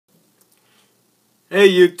Hey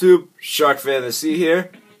YouTube, Shark Fantasy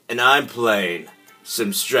here, and I'm playing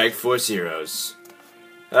some Strike Force Heroes.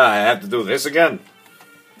 I have to do this again?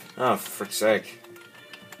 Oh, for frick's sake.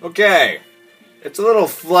 Okay, it's a little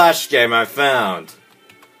flash game I found.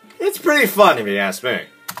 It's pretty fun if you ask me.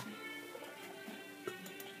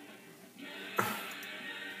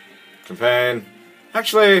 Campaign.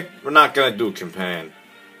 Actually, we're not gonna do campaign.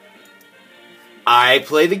 I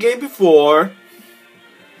played the game before.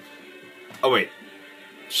 Oh wait.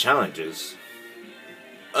 Challenges?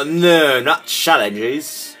 No, not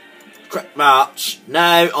challenges. Quick march. No,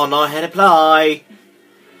 I know how to play.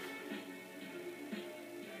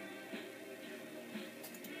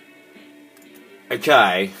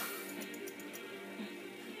 Okay.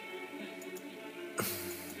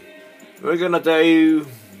 We're gonna do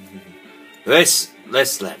this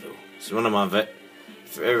level. It's one of my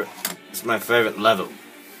favorite. It's my favorite level.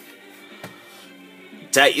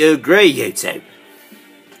 Don't you agree, YouTube?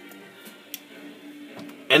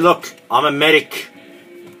 And look, I'm a medic.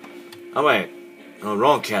 Oh wait, no,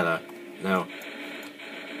 wrong color. No.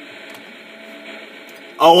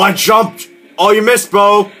 Oh, I jumped. Oh, you missed,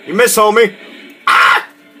 bro. You missed, homie. Ah!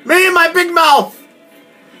 Me and my big mouth.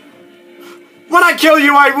 When I kill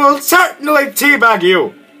you, I will certainly teabag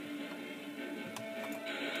you.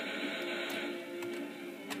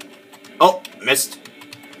 Oh, missed.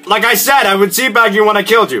 Like I said, I would teabag you when I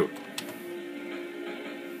killed you.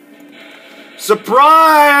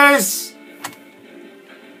 Surprise!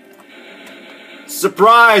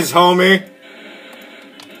 Surprise, homie.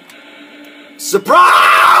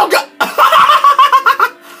 Surprise!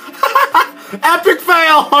 Epic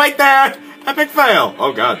fail right there. Epic fail.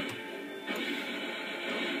 Oh, God.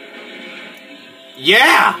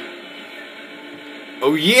 Yeah.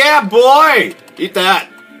 Oh, yeah, boy. Eat that.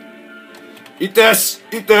 Eat this.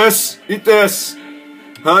 Eat this. Eat this.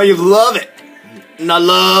 Huh, you love it. And I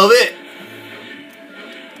love it.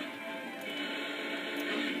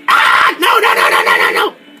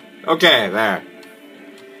 No. Okay, there.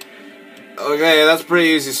 Okay, that's pretty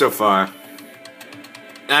easy so far.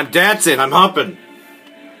 I'm dancing, I'm hopping.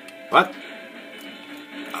 What?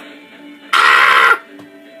 Ah!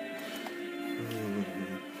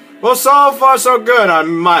 Well, so far so good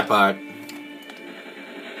on my part.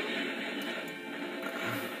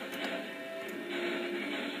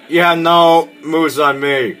 Yeah, no moves on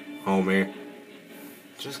me, homie.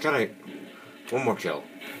 Just gotta... one more kill.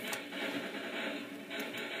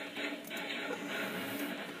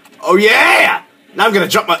 Oh yeah! Now I'm gonna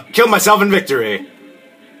kill myself in victory.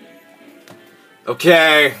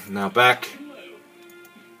 Okay, now back.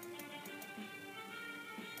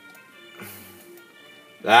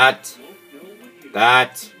 That.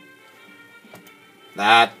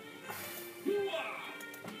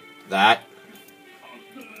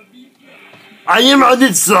 I am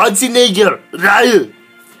Arnold Schwarzenegger. Ryle. You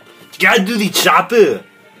gotta do the chopper.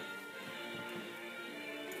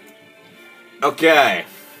 Okay.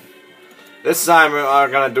 This time we are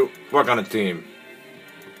gonna work on a team.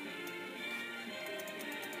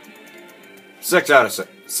 6 out of 6.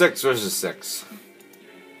 6 versus 6.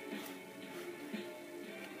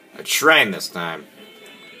 I train this time.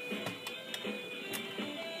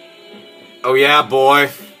 Oh yeah, boy.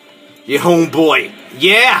 You homeboy.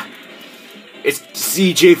 Yeah! It's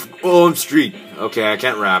CJ from Elm Street. Okay, I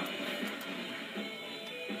can't rap.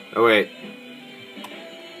 Oh wait.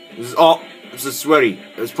 This is sweaty.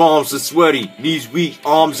 His palms are sweaty. Knees weak.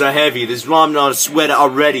 Arms are heavy. This rhyme not a sweater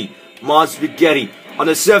already. Mom's spaghetti. On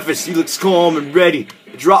the surface, he looks calm and ready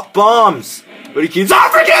to drop bombs. But he keeps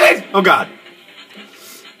on forgetting! Oh god.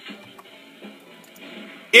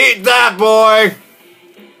 Eat that, boy!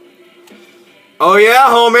 Oh yeah,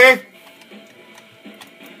 homie?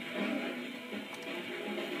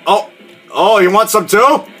 Oh, you want some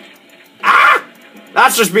too? Ah!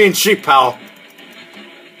 That's just being cheap, pal.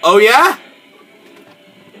 Oh yeah?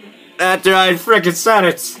 After I frickin' said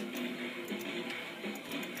it.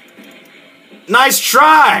 Nice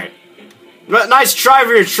try! Nice try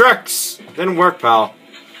for your tricks. Didn't work, pal.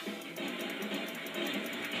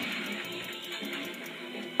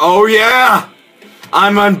 Oh yeah!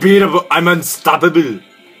 I'm unbeatable. I'm unstoppable.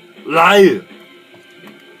 Lie.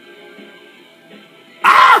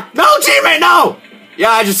 Ah! No, teammate, no! Yeah,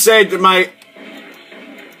 I just saved me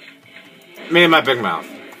and my big mouth.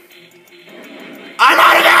 I'm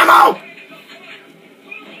out of ammo!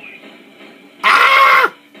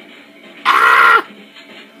 Ah! Ah!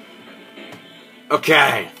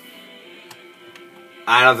 Okay.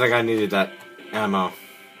 I don't think I needed that ammo.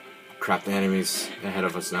 Crap, the enemy's ahead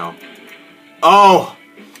of us now. Oh!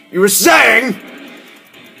 You were saying...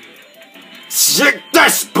 Sick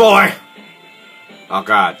this, boy! Oh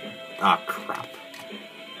god. Oh crap.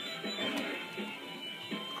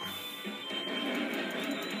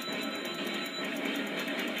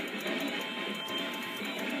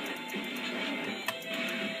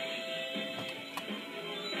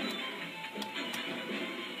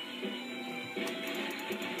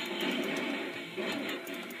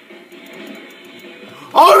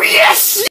 Oh yes!